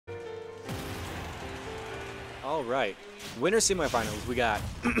All right. Winner semifinals, we got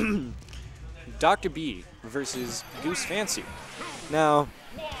Dr. B versus Goosefancy. Now,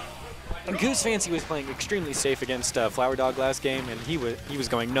 Goosefancy was playing extremely safe against Flower Dog last game, and he was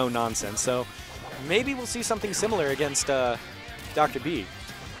going no nonsense. So maybe we'll see something similar against Dr. B.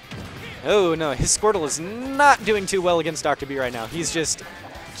 Oh no, his Squirtle is not doing too well against Dr. B right now. He's just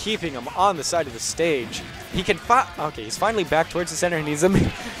keeping him on the side of the stage. He can okay, he's finally back towards the center, and he's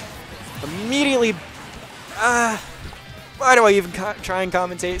immediately. Why do I even try and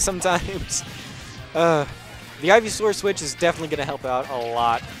commentate sometimes? The Ivysaur switch is definitely going to help out a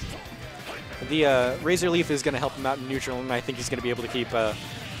lot. The Razor Leaf is going to help him out in neutral, and I think he's going to be able to keep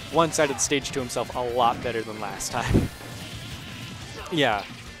one side of the stage to himself a lot better than last time. Yeah,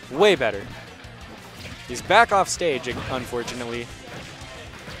 way better. He's back off stage, unfortunately.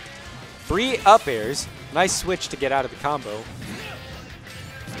 3 up airs. Nice switch to get out of the combo.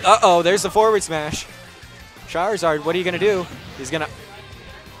 Uh-oh, there's the forward smash. Charizard, what are you going to do? He's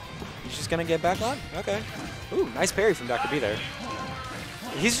just going to get back on? Okay. Ooh, nice parry from Dr. B there.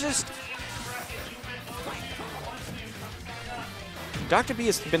 He's just... Dr. B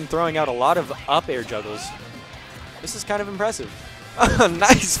has been throwing out a lot of up air juggles. This is kind of impressive.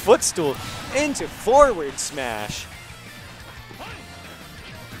 Nice footstool into forward smash.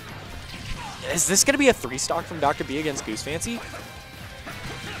 Is this going to be a 3-stock from Dr. B against Goosefancy?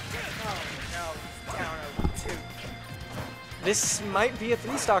 This might be a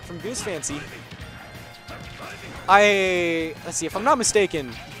 3-stock from Goosefancy. Let's see, if I'm not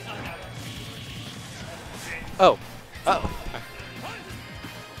mistaken. Oh. Uh-oh.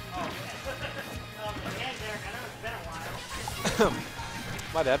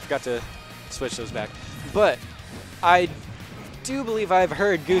 My bad, forgot to switch those back. But I do believe I've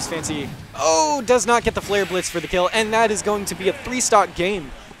heard Goosefancy, does not get the Flare Blitz for the kill, and that is going to be a 3-stock game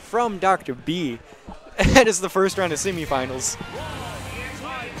from Dr. B. That is the first round of semifinals.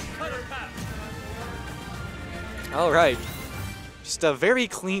 All right. Just a very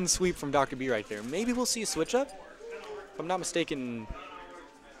clean sweep from Dr. B right there. Maybe we'll see a switch up. If I'm not mistaken,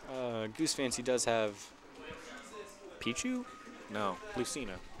 Goosefancy does have Pichu? No,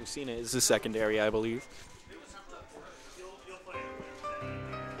 Lucina. Lucina is the secondary, I believe.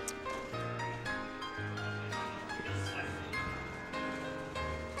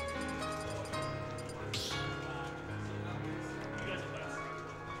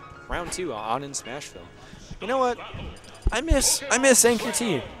 Round 2 on in Smashville. You know what? I miss Anchor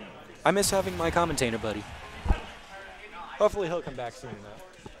T. I miss having my commentator buddy. Hopefully he'll come back soon enough.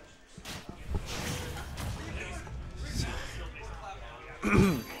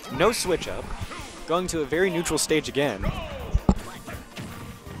 No switch up. Going to a very neutral stage again.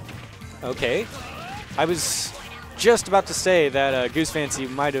 Okay. I was just about to say that Goosefancy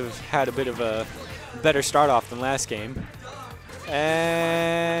might have had a bit of a better start off than last game.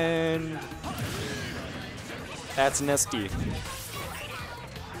 And that's nasty.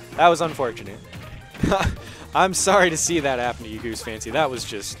 That was unfortunate. I'm sorry to see that happen to you, Goosefancy.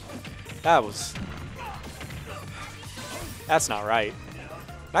 That's not right.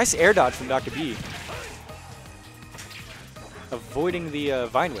 Nice air dodge from Dr. B. Avoiding the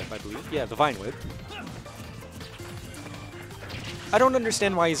Vine Whip, I believe. Yeah, the Vine Whip. I don't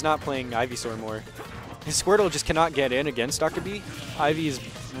understand why he's not playing Ivysaur more. His Squirtle just cannot get in against Dr. B. Ivy is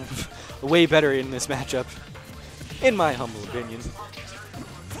way better in this matchup, in my humble opinion.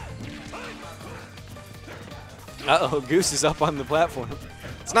 Uh-oh, Goose is up on the platform.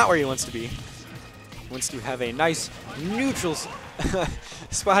 It's not where he wants to be. He wants to have a nice neutral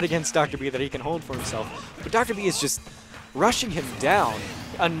spot against Dr. B that he can hold for himself. But Dr. B is just rushing him down.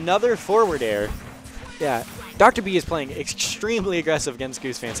 Another forward air. Yeah, Dr. B is playing extremely aggressive against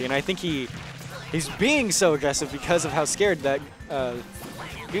Goosefancy, and I think he's being so aggressive because of how scared that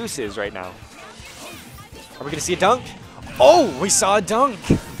Goose is right now. Are we going to see a dunk? Oh, we saw a dunk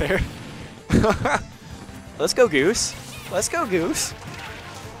there. Let's go, Goose. Let's go, Goose.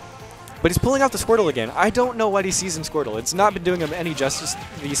 But he's pulling out the Squirtle again. I don't know what he sees in Squirtle. It's not been doing him any justice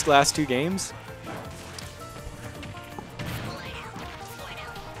these last 2 games.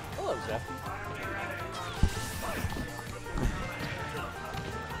 Hello, Zeph.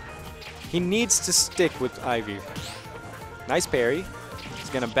 He needs to stick with Ivy. Nice parry. He's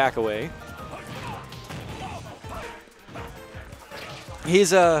going to back away.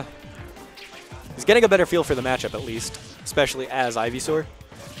 He's getting a better feel for the matchup, at least, especially as Ivysaur.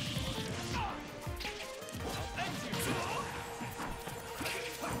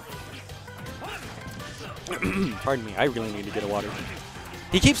 Pardon me, I really need to get a water.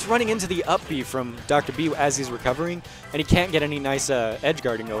 He keeps running into the up B from Dr. B as he's recovering, and he can't get any nice edge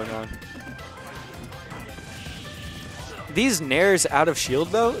guarding going on. These nairs out of shield,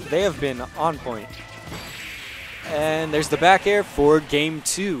 though, they have been on point. And there's the back air for game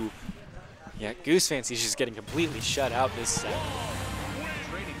 2. Yeah, Goosefancy's just getting completely shut out this set.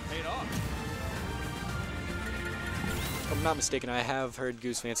 If I'm not mistaken, I have heard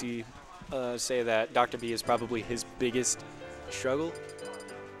Goosefancy say that Dr. B is probably his biggest struggle.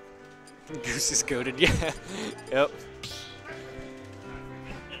 Goose is goated, yeah. Yep.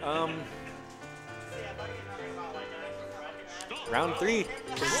 Round 3. Is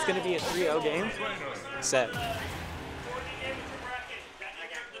this going to be a 3-0 game? Set.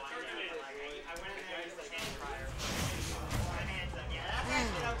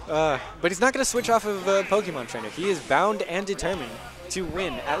 But he's not going to switch off of Pokemon Trainer. He is bound and determined to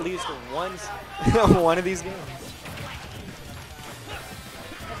win at least one of these games.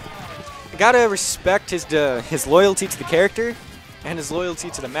 Gotta respect his loyalty to the character and his loyalty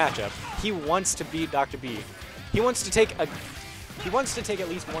to the matchup. He wants to beat Dr. B. He wants to take at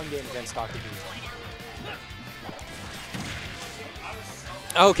least one game against Dr. B.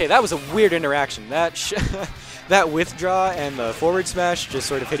 Okay, that was a weird interaction. That withdraw and the forward smash just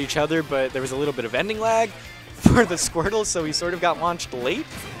sort of hit each other, but there was a little bit of ending lag for the Squirtle, so he sort of got launched late.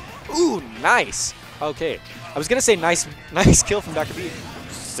 Ooh, nice. Okay, I was gonna say nice kill from Dr. B.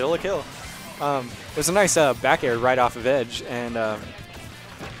 Still a kill. It was a nice back air right off of edge, and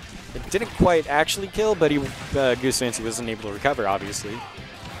it didn't quite actually kill, but Goosefancy wasn't able to recover, obviously.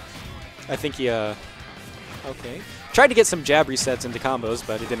 I think he, okay. Tried to get some jab resets into combos,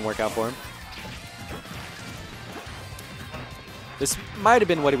 but it didn't work out for him. This might have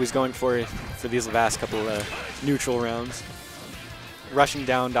been what he was going for these last couple neutral rounds. Rushing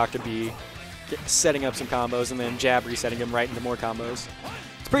down Dr. B, setting up some combos, and then jab resetting him right into more combos.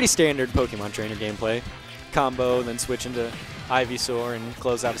 It's pretty standard Pokemon Trainer gameplay. Combo, then switch into Ivysaur and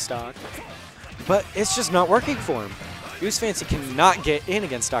close out of stock. But it's just not working for him. Goosefancy cannot get in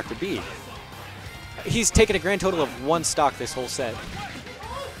against Dr. B. He's taken a grand total of 1 stock this whole set.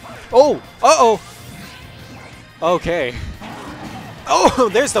 Oh! Uh-oh! Okay. Oh,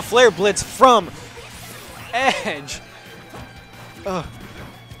 there's the Flare Blitz from Edge.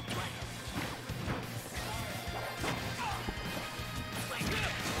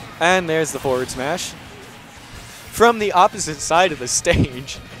 And there's the forward smash from the opposite side of the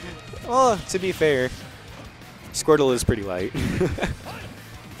stage. Well, to be fair, Squirtle is pretty light.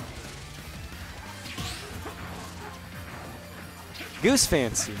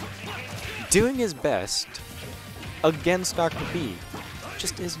 Goosefancy doing his best against Dr. B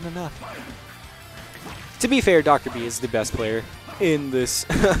just isn't enough. To be fair, Dr. B is the best player in this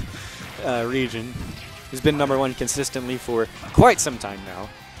region. He's been #1 consistently for quite some time now.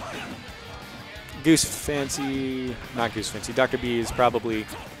 Not Goosefancy, Dr. B is probably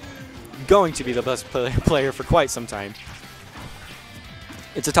going to be the best player for quite some time.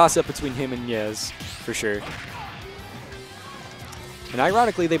 It's a toss-up between him and Yez, for sure. And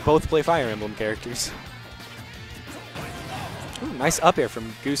ironically, they both play Fire Emblem characters. Ooh, nice up air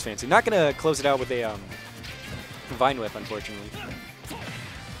from Goosefancy. Not going to close it out with a Vine Whip, unfortunately.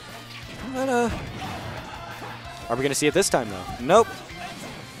 But, are we going to see it this time, though? Nope.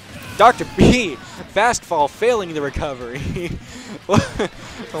 Dr. B, fast fall, failing the recovery.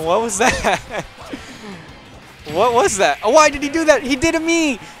 What was that? What was that? Oh, why did he do that? He did to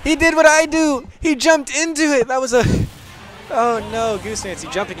me. He did what I do. He jumped into it. That was a... Oh, no.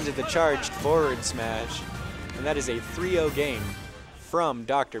 Goosefancy jumping into the charged forward smash. And that is a 3-0 game from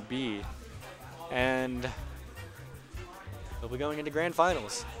Dr. B. And we'll be going into grand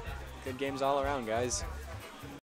finals. Good games all around, guys.